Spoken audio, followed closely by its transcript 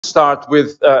start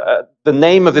with the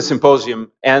name of the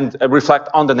symposium and reflect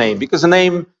on the name, because the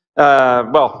name,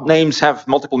 well, names have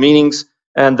multiple meanings,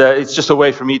 and it's just a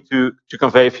way for me to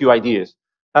convey a few ideas.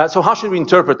 So how should we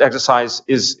interpret exercise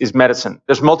is medicine?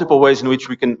 There's multiple ways in which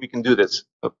we can do this.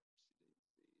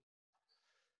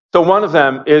 So one of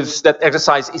them is that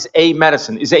exercise is a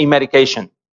medicine, is a medication,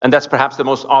 and that's perhaps the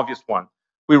most obvious one.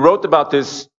 We wrote about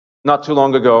this not too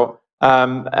long ago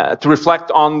to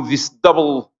reflect on this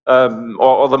double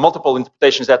or the multiple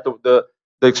interpretations that the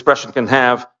expression can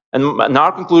have. And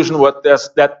our conclusion was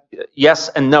that yes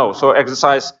and no. So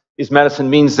exercise is medicine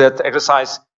means that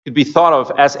exercise could be thought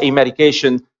of as a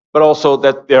medication, but also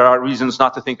that there are reasons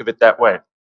not to think of it that way.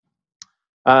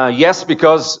 Yes,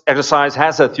 because exercise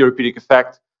has a therapeutic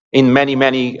effect in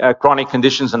many chronic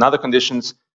conditions and other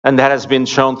conditions, and that has been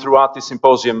shown throughout this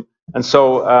symposium. And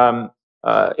so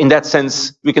in that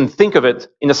sense, we can think of it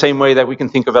in the same way that we can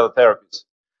think of other therapies.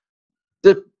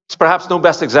 There's perhaps no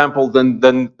best example than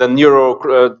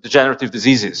neurodegenerative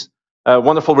diseases. A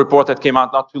wonderful report that came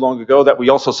out not too long ago that we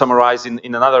also summarized in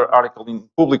another article in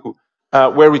Publico,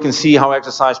 where we can see how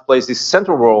exercise plays this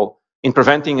central role in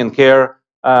preventing and care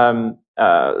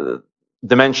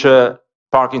dementia,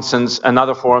 Parkinson's, and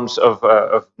other forms of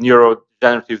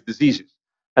neurodegenerative diseases.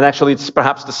 And actually, it's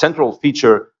perhaps the central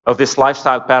feature of this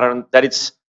lifestyle pattern that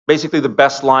it's basically the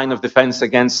best line of defense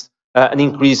against an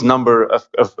increased number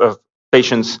of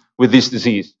patients with this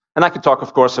disease. And I could talk,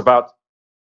 of course, about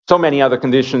so many other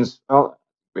conditions. Well,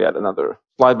 we had another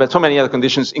slide, but so many other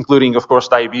conditions, including, of course,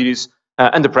 diabetes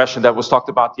and depression that was talked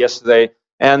about yesterday.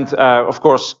 And, of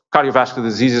course, cardiovascular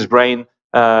diseases, brain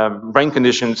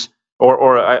conditions,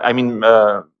 I mean,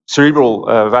 cerebral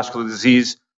vascular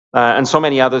disease, and so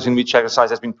many others in which exercise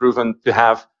has been proven to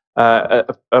have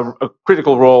a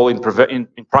critical role in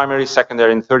primary,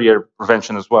 secondary, and third-year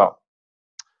prevention as well.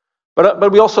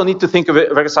 But we also need to think of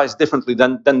exercise differently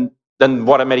than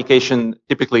what a medication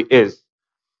typically is.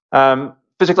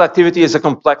 Physical activity is a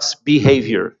complex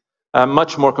behavior,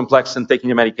 much more complex than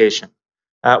taking a medication.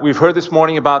 We've heard this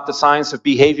morning about the science of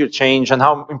behavior change and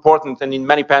how important, and in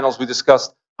many panels we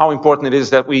discussed how important it is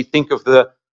that we think of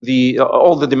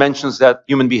all the dimensions that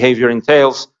human behavior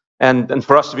entails, and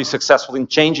for us to be successful in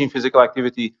changing physical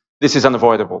activity, this is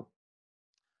unavoidable.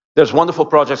 There's wonderful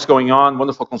projects going on,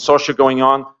 wonderful consortia going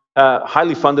on,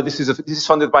 highly funded. This is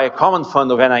funded by a common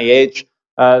fund of NIH,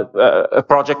 a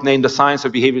project named the Science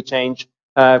of Behavior Change,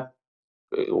 that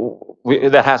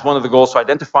has one of the goals to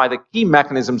identify the key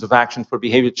mechanisms of action for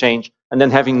behavior change, and then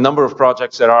having a number of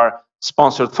projects that are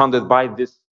sponsored, funded by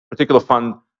this particular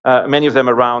fund, many of them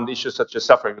around issues such as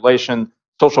self-regulation,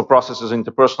 social processes,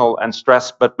 interpersonal, and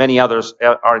stress, but many others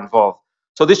are involved.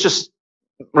 So this just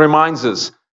reminds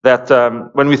us that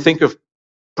when we think of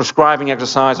prescribing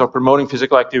exercise or promoting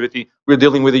physical activity, we're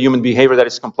dealing with a human behavior that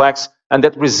is complex and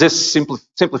that resists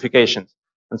simplifications.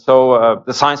 And so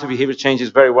the science of behavior change is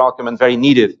very welcome and very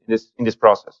needed in this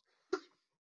process.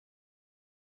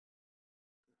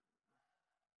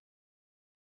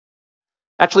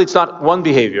 Actually, it's not one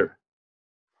behavior.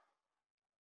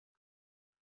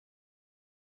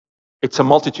 It's a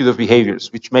multitude of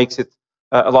behaviors, which makes it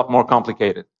a lot more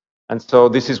complicated. And so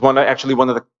this is actually one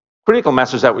of the critical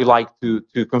messages that we like to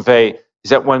convey,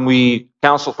 is that when we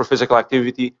counsel for physical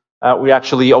activity, we're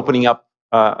actually opening up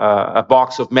a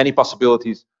box of many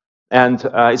possibilities, and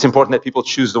it's important that people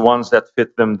choose the ones that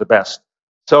fit them the best.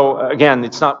 So again,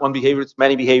 it's not one behavior, it's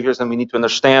many behaviors, and we need to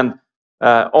understand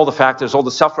all the factors, all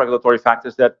the self-regulatory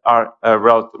factors that are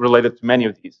related to many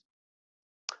of these.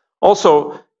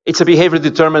 Also, it's a behavior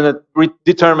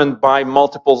determined by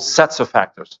multiple sets of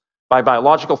factors, by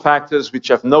biological factors which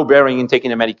have no bearing in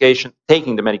taking the medication,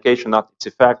 not its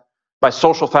effect, by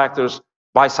social factors,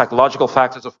 by psychological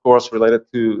factors, of course, related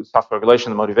to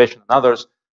self-regulation and motivation and others.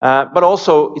 But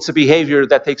also, it's a behavior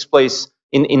that takes place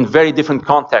in very different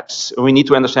contexts. We need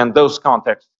to understand those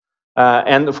contexts.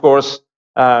 And of course,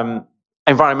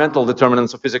 environmental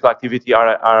determinants of physical activity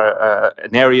are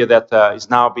an area that is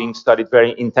now being studied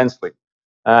very intensely.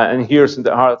 And here's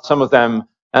some of them.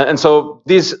 And so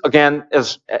this, again,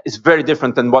 is very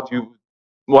different than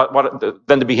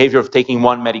than the behavior of taking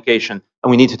one medication, and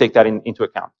we need to take that into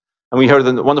account. And we heard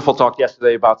a wonderful talk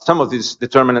yesterday about some of these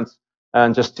determinants,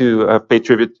 and just to pay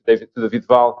tribute to David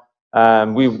Val,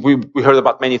 we heard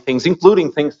about many things,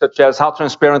 including things such as how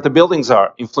transparent the buildings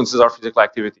are, influences our physical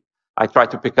activity. I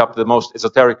tried to pick up the most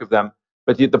esoteric of them,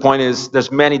 but the point is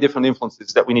there's many different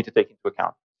influences that we need to take into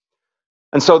account.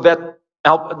 And so that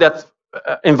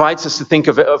invites us to think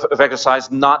of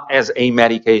exercise not as a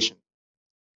medication.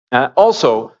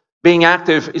 Also, being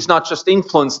active is not just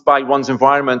influenced by one's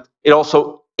environment, it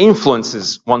also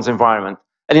influences one's environment.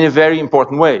 and in very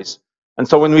important ways. And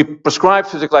so when we prescribe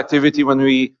physical activity, when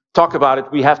we talk about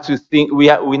it, we have to think,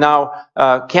 we now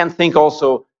can think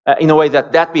also in a way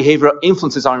that that behavior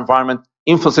influences our environment,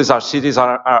 influences our cities,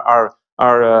 our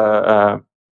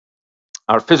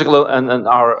physical and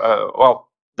our,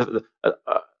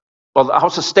 how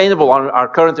sustainable our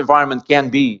current environment can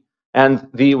be. And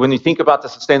when you think about the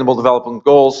Sustainable Development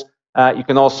Goals, you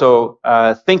can also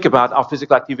think about how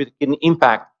physical activity can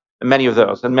impact many of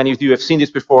those. And many of you have seen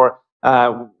this before.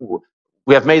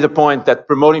 We have made the point that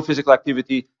promoting physical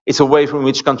activity is a way from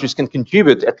which countries can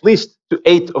contribute at least to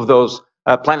 8 of those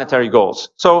planetary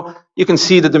goals. So you can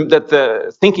see that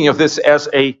the thinking of this as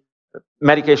a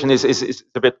medication is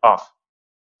a bit off.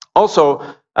 Also,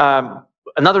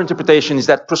 another interpretation is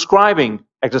that prescribing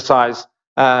exercise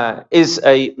is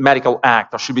a medical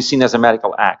act, or should be seen as a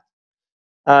medical act.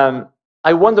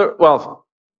 I wonder, well,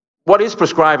 what is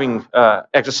prescribing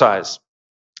exercise?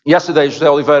 Yesterday, José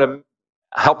Oliveira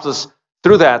helped us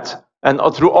through that and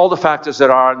through all the factors that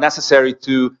are necessary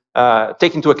to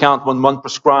take into account when one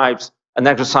prescribes an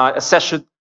exercise, a session,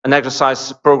 an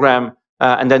exercise program,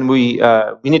 and then we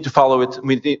need to follow it.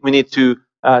 We need to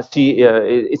see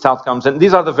its outcomes. And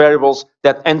these are the variables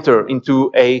that enter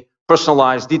into a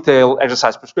personalized, detailed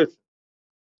exercise prescription.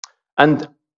 And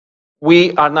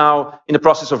we are now in the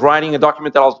process of writing a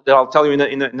document that I'll tell you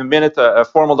in a minute, a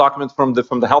formal document from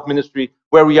the Health Ministry,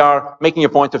 where we are making a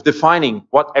point of defining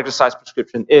what exercise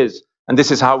prescription is. And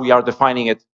this is how we are defining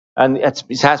it. And it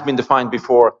has been defined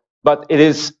before, but it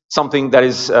is something that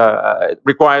is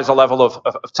requires a level of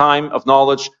time, of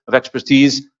knowledge, of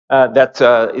expertise that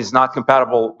is not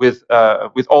compatible with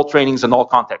all trainings and all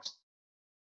contexts.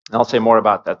 And I'll say more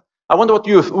about that. I wonder what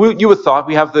you would thought.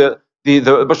 We have the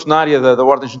Bastonária, the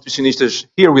Ordens Nutricionistas,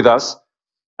 here with us.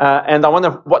 And I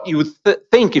wonder what you would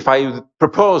think if I would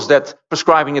propose that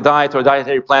prescribing a diet or a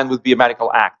dietary plan would be a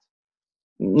medical act.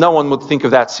 No one would think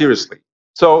of that seriously.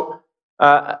 So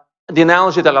the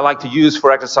analogy that I like to use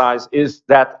for exercise is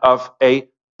that of a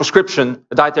prescription,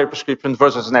 a dietary prescription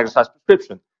versus an exercise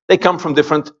prescription. They come from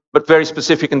different, but very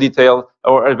specific in detail,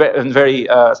 or very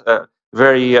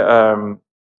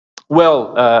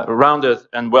well-rounded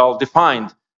and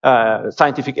well-defined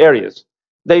scientific areas.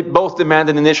 They both demand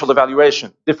an initial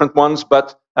evaluation, different ones,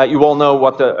 but you all know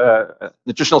what the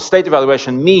nutritional state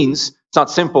evaluation means. It's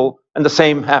not simple, and the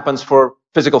same happens for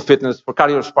physical fitness, for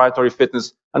cardiorespiratory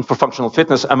fitness, and for functional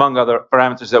fitness, among other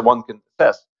parameters that one can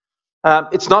assess.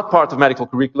 It's not part of medical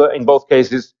curricula in both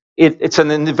cases. It's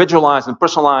an individualized and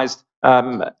personalized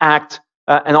act,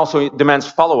 and also it demands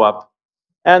follow-up.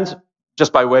 And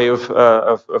just by way of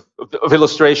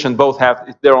illustration, both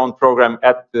have their own program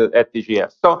at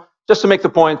DGS. So just to make the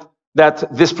point that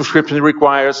this prescription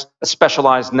requires a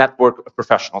specialized network of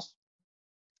professionals.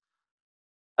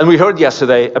 And we heard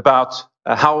yesterday about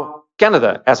how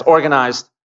Canada has organized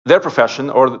their profession,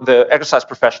 or the exercise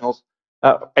professionals,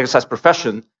 exercise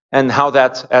profession, and how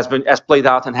that has played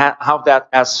out, and how that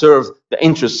has served the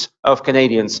interests of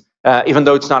Canadians, even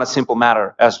though it's not a simple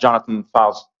matter, as Jonathan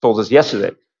Fowles told us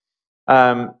yesterday.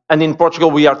 And in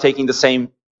Portugal, we are taking the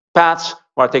same paths,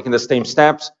 we are taking the same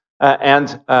steps,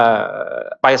 and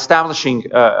by establishing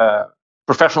a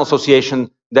professional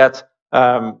association that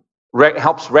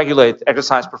helps regulate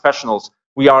exercise professionals,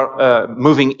 we are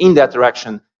moving in that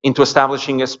direction into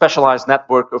establishing a specialized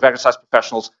network of exercise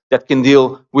professionals that can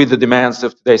deal with the demands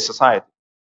of today's society.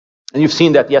 And you've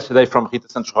seen that yesterday from Rita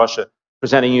Santos Rocha,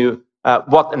 presenting you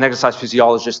what an exercise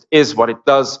physiologist is, what it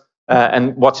does,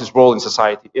 and what his role in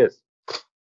society is.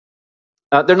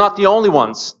 They're not the only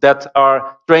ones that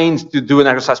are trained to do an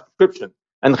exercise prescription.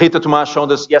 And Rita Tomás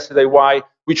showed us yesterday why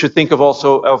we should think of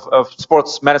also of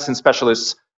sports medicine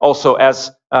specialists also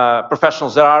as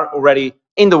professionals that are already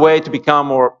in the way to become,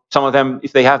 or some of them,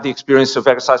 if they have the experience of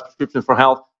exercise prescription for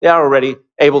health, they are already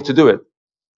able to do it.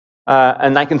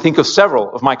 And I can think of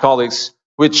several of my colleagues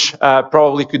which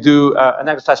probably could do an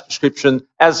exercise prescription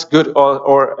as good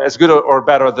or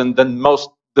better than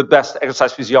the best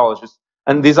exercise physiologists.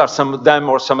 And these are some of them,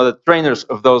 or some of the trainers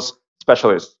of those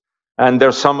specialists. And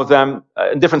there's some of them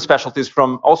in different specialties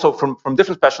from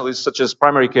different specialties, such as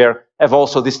primary care, have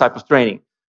also this type of training.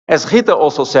 As Rita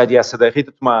also said yesterday,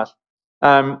 Rita Tomás,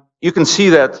 you can see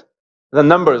that the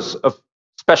numbers of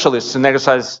specialists in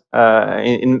exercise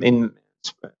in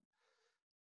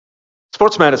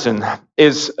sports medicine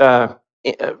is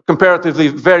comparatively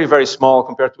very, very small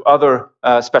compared to other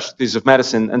specialties of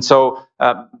medicine. And so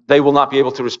they will not be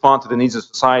able to respond to the needs of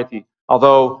society.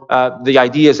 Although the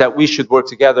idea is that we should work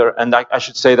together, and I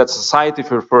should say that Society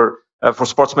for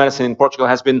Sports Medicine in Portugal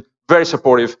has been very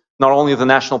supportive, not only of the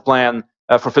national plan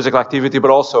for physical activity, but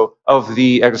also of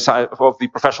the exercise, of the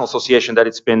professional association that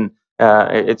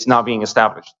it's now being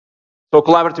established. So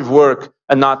collaborative work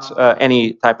and not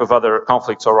any type of other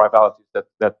conflicts or rivalities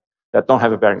that don't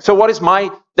have a bearing. So what is my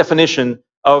definition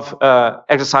of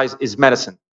exercise is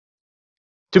medicine?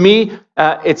 To me,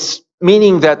 it's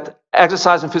meaning that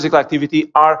exercise and physical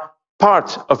activity are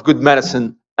part of good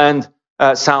medicine and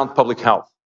sound public health.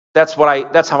 That's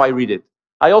how I read it.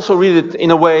 I also read it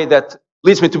in a way that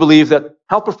leads me to believe that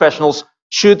health professionals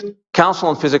should counsel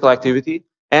on physical activity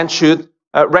and should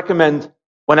recommend,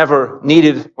 whenever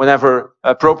needed, whenever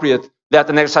appropriate, that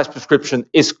an exercise prescription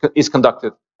is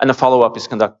conducted and a follow-up is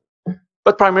conducted.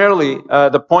 But primarily,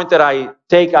 the point that I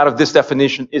take out of this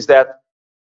definition is that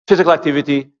physical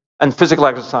activity and physical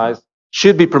exercise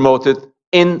should be promoted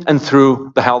in and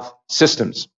through the health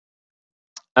systems.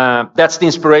 That's the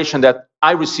inspiration that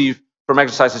I receive from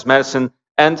Exercise is Medicine,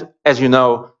 and as you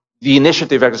know, the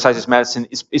initiative Exercise is Medicine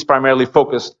is primarily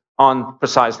focused on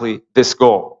precisely this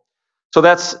goal. So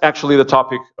that's actually the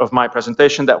topic of my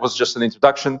presentation. That was just an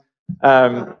introduction.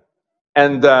 What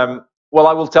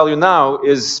I will tell you now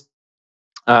is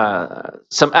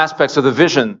some aspects of the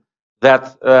vision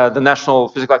that the National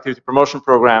Physical Activity Promotion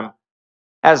Program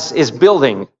is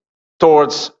building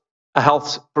towards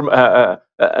a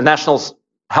national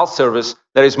health service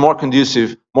that is more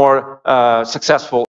conducive, more successful